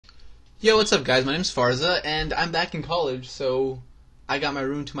Yo, what's up guys? My name's Farza, and I'm back in college, so I got my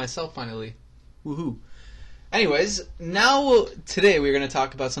room to myself finally. Woohoo. Anyways, today we're going to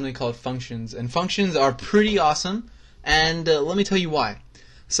talk about something called functions, and functions are pretty awesome, and let me tell you why.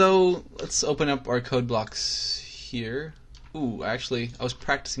 So, let's open up our code blocks here. Ooh, actually, I was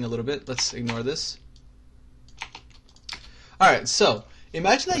practicing a little bit. Let's ignore this. Alright, so,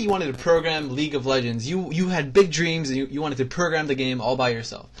 imagine that you wanted to program League of Legends. You had big dreams, and you wanted to program the game all by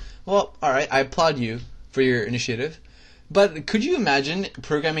yourself. Well, alright, I applaud you for your initiative. But could you imagine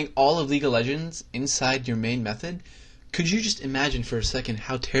programming all of League of Legends inside your main method? Could you just imagine for a second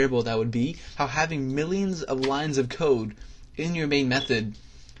how terrible that would be? How having millions of lines of code in your main method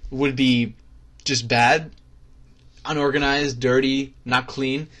would be just bad, unorganized, dirty, not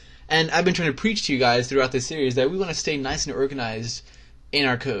clean. And I've been trying to preach to you guys throughout this series that we want to stay nice and organized in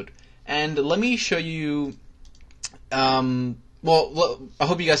our code. And let me show you... Well, I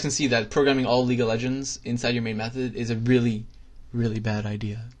hope you guys can see that programming all League of Legends inside your main method is a really, really bad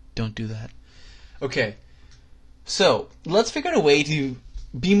idea. Don't do that. Okay, so let's figure out a way to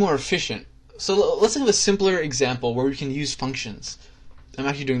be more efficient. So let's think of a simpler example where we can use functions. I'm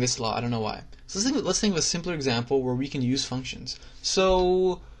actually doing this a lot. I don't know why. So let's think of a simpler example where we can use functions.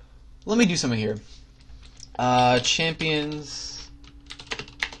 So let me do something here. Champions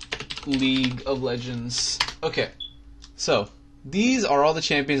League of Legends. Okay, so these are all the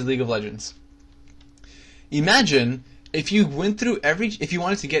champions of League of Legends. Imagine if you went through if you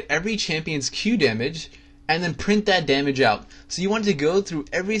wanted to get every champion's Q damage and then print that damage out. So you wanted to go through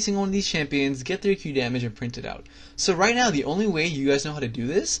every single one of these champions, get their Q damage, and print it out. So right now, the only way you guys know how to do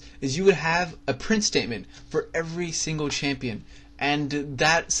this is you would have a print statement for every single champion. And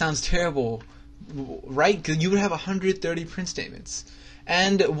that sounds terrible, right? Because you would have 130 print statements.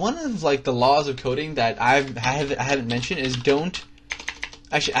 And one of the laws of coding that I haven't mentioned is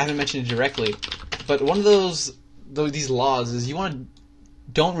actually I haven't mentioned it directly, but one of these laws is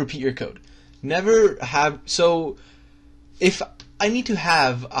don't repeat your code. Never have. So if I need to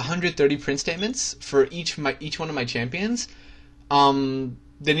have 130 print statements for each one of my champions,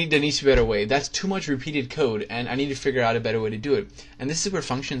 there needs to be a better way. That's too much repeated code, and I need to figure out a better way to do it. And this is where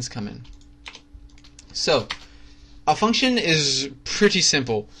functions come in. So a function is pretty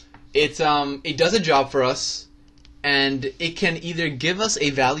simple. It does a job for us, and it can either give us a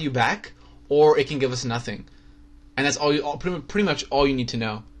value back or it can give us nothing. And that's pretty much all you need to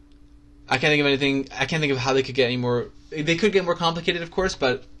know. I can't think of anything. I can't think of how they could get any more. They could get more complicated, of course,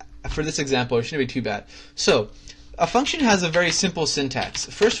 but for this example, it shouldn't be too bad. So a function has a very simple syntax.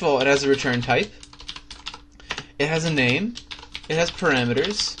 First of all, it has a return type. It has a name. It has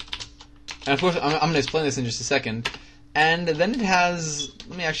parameters. And of course, I'm going to explain this in just a second. And then it has,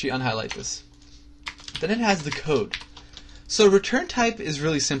 let me actually unhighlight this. Then it has the code. So return type is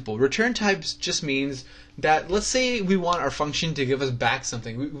really simple. Return types just means that, let's say we want our function to give us back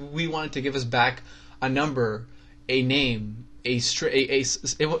something. We want it to give us back a number, a name, we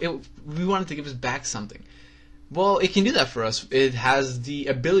want it to give us back something. Well, it can do that for us. It has the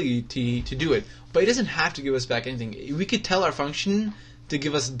ability to do it. But it doesn't have to give us back anything. We could tell our function to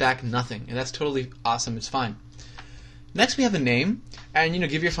give us back nothing, and that's totally awesome. It's fine. Next we have a name, and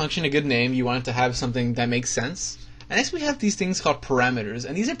give your function a good name. You want it to have something that makes sense. And next we have these things called parameters,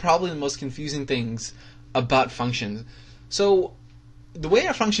 and these are probably the most confusing things about functions. So the way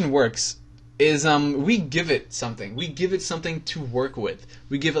our function works is we give it something. We give it something to work with.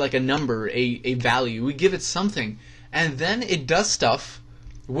 We give it like a number, a value. We give it something, and then it does stuff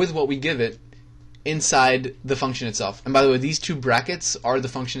with what we give it inside the function itself. And by the way, these two brackets are the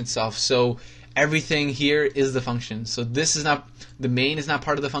function itself. So everything here is the function. So this is not, the main is not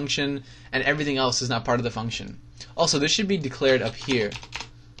part of the function, and everything else is not part of the function. Also, this should be declared up here.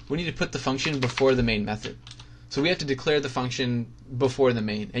 We need to put the function before the main method. So we have to declare the function before the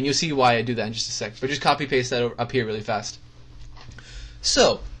main. And you'll see why I do that in just a sec. But just copy paste that up here really fast.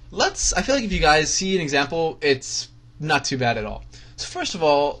 So I feel like if you guys see an example, it's not too bad at all. So first of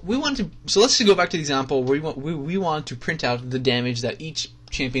all, let's just go back to the example where we want to print out the damage that each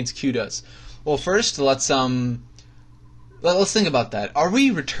champion's Q does. Well, first let's think about that. Are we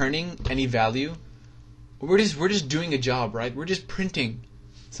returning any value? We're just doing a job, right? We're just printing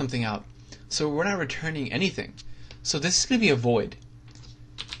something out. So we're not returning anything. So this is going to be a void.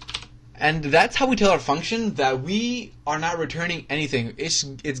 And that's how we tell our function that we are not returning anything. It's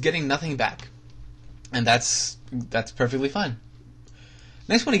getting nothing back. And that's perfectly fine.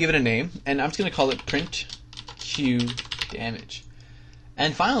 Next, I want to give it a name, and I'm just going to call it print Q damage.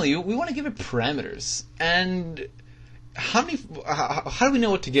 And finally, we want to give it parameters. And how do we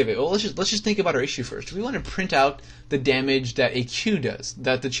know what to give it? Well, let's just think about our issue first. We want to print out the damage that a Q does,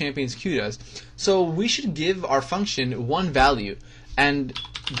 that the champion's Q does. So we should give our function one value, and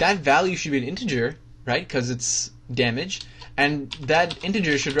that value should be an integer, right? Because it's damage, and that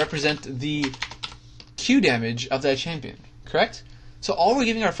integer should represent the Q damage of that champion, correct? So all we're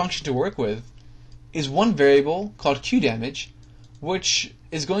giving our function to work with is one variable called Q damage, which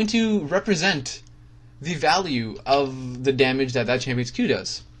is going to represent the value of the damage that champion's Q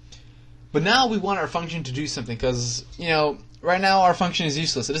does. But now we want our function to do something, because right now our function is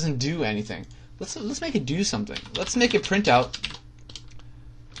useless. It doesn't do anything. Let's make it do something. Let's make it print out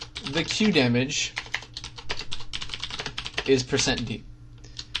the Q damage is %d.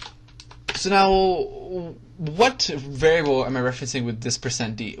 So now, what variable am I referencing with this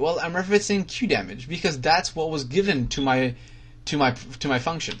 %d? Well, I'm referencing Q damage because that's what was given to my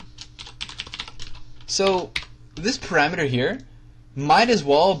function. So this parameter here might as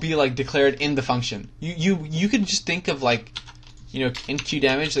well be like declared in the function. You could just think of in Q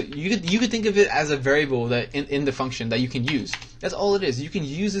damage, you could think of it as a variable that in the function that you can use. That's all it is. You can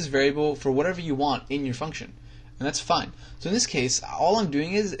use this variable for whatever you want in your function, and that's fine. So in this case, all I'm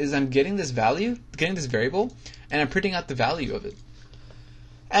doing is I'm getting this variable, and I'm printing out the value of it.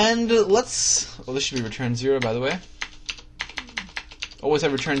 And this should be return 0, by the way. Always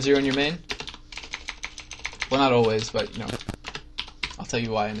have return 0 in your main. Well, not always, but I'll tell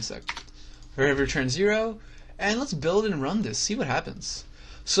you why in a sec. We have return 0, and let's build and run this, see what happens.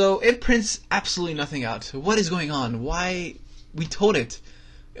 So it prints absolutely nothing out. What is going on? Why? We told it.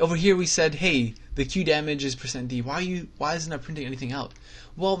 Over here we said, hey, the Q damage is %d. Why isn't it printing anything out?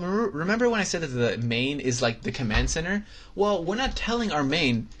 Well, remember when I said that the main is like the command center? Well, we're not telling our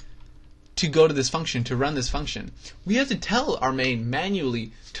main to go to this function, to run this function. We have to tell our main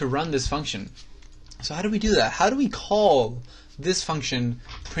manually to run this function. So how do we do that? How do we call this function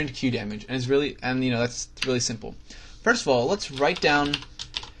print Q damage? And that's really simple. First of all, let's write down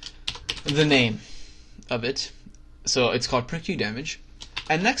the name of it. So it's called print Q damage.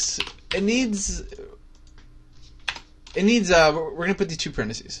 And next, it needs we're gonna put these two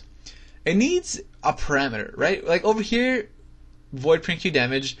parentheses. It needs a parameter, right? Like over here, void print Q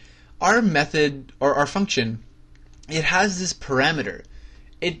damage. Our method or our function, it has this parameter.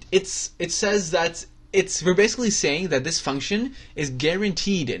 It says that we're basically saying that this function is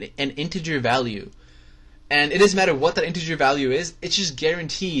guaranteed an integer value, and it doesn't matter what that integer value is. It's just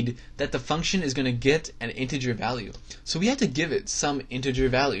guaranteed that the function is going to get an integer value. So we have to give it some integer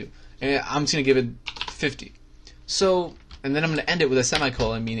value, and I'm just going to give it 50. So, and then I'm going to end it with a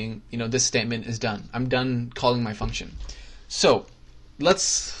semicolon, meaning this statement is done. I'm done calling my function. So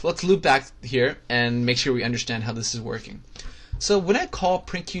let's loop back here and make sure we understand how this is working. So when I call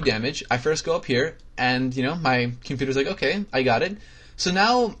print Q damage, I first go up here, and my computer's like, okay, I got it. So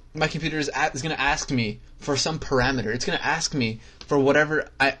now my computer is going to ask me for some parameter. It's going to ask me for whatever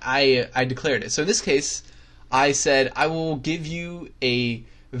I declared it. So in this case, I said I will give you a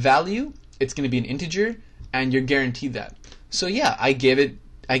value. It's going to be an integer, and you're guaranteed that. So yeah, I gave it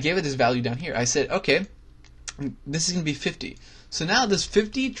this value down here. I said, okay, this is going to be 50. So now this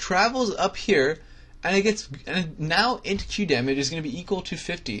 50 travels up here, and now int Q damage is going to be equal to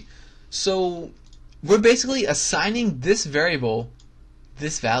 50. So we're basically assigning this variable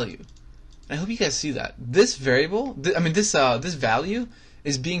this value. And I hope you guys see that. This variable, this value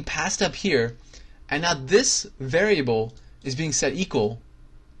is being passed up here, and now this variable is being set equal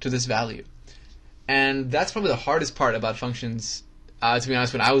to this value. And that's probably the hardest part about functions. To be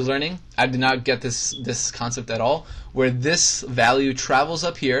honest, when I was learning, I did not get this concept at all, where this value travels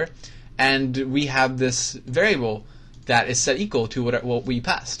up here, and we have this variable that is set equal to what we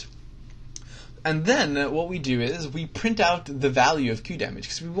passed. And then what we do is we print out the value of Q damage,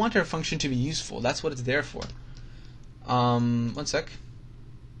 because we want our function to be useful. That's what it's there for. 1 sec.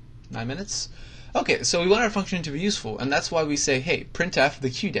 9 minutes. Okay, so we want our function to be useful, and that's why we say, hey, printf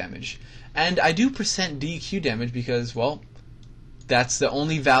the Q damage. And I do %d Q damage because, well, that's the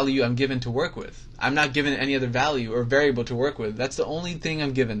only value I'm given to work with. I'm not given any other value or variable to work with. That's the only thing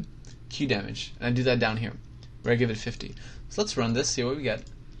I'm given, Q damage. And I do that down here, where I give it 50. So let's run this, see what we get.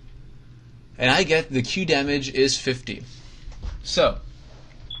 And I get the Q damage is 50. So,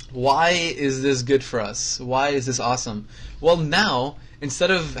 why is this good for us? Why is this awesome? Well, now,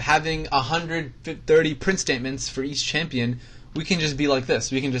 instead of having 130 print statements for each champion, we can just be like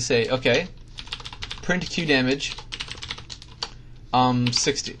this. We can just say, okay, print Q damage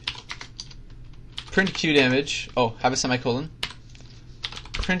 60. Print Q damage, oh, have a semicolon.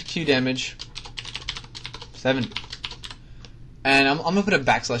 Print Q damage 70. And I'm going to put a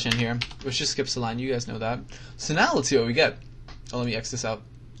backslash in here, which just skips the line. You guys know that. So now let's see what we get. Oh, let me X this out.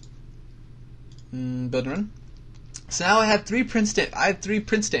 Build and run. So now I have three print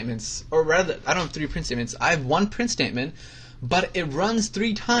statements, or rather, I don't have three print statements. I have one print statement, but it runs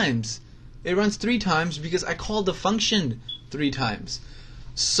 3 times. It runs 3 times because I called the function 3 times.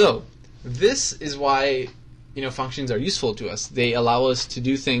 So this is why functions are useful to us. They allow us to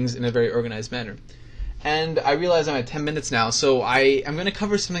do things in a very organized manner. And I realize I'm at 10 minutes now, so I'm going to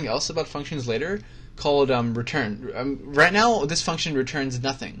cover something else about functions later called return. Right now, this function returns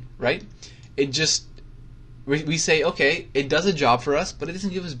nothing, right? It just we say, okay, it does a job for us, but it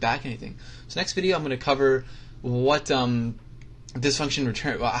doesn't give us back anything. So next video, I'm going to cover what this function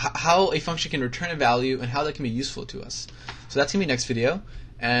how a function can return a value and how that can be useful to us. So that's going to be next video.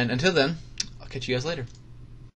 And until then, I'll catch you guys later.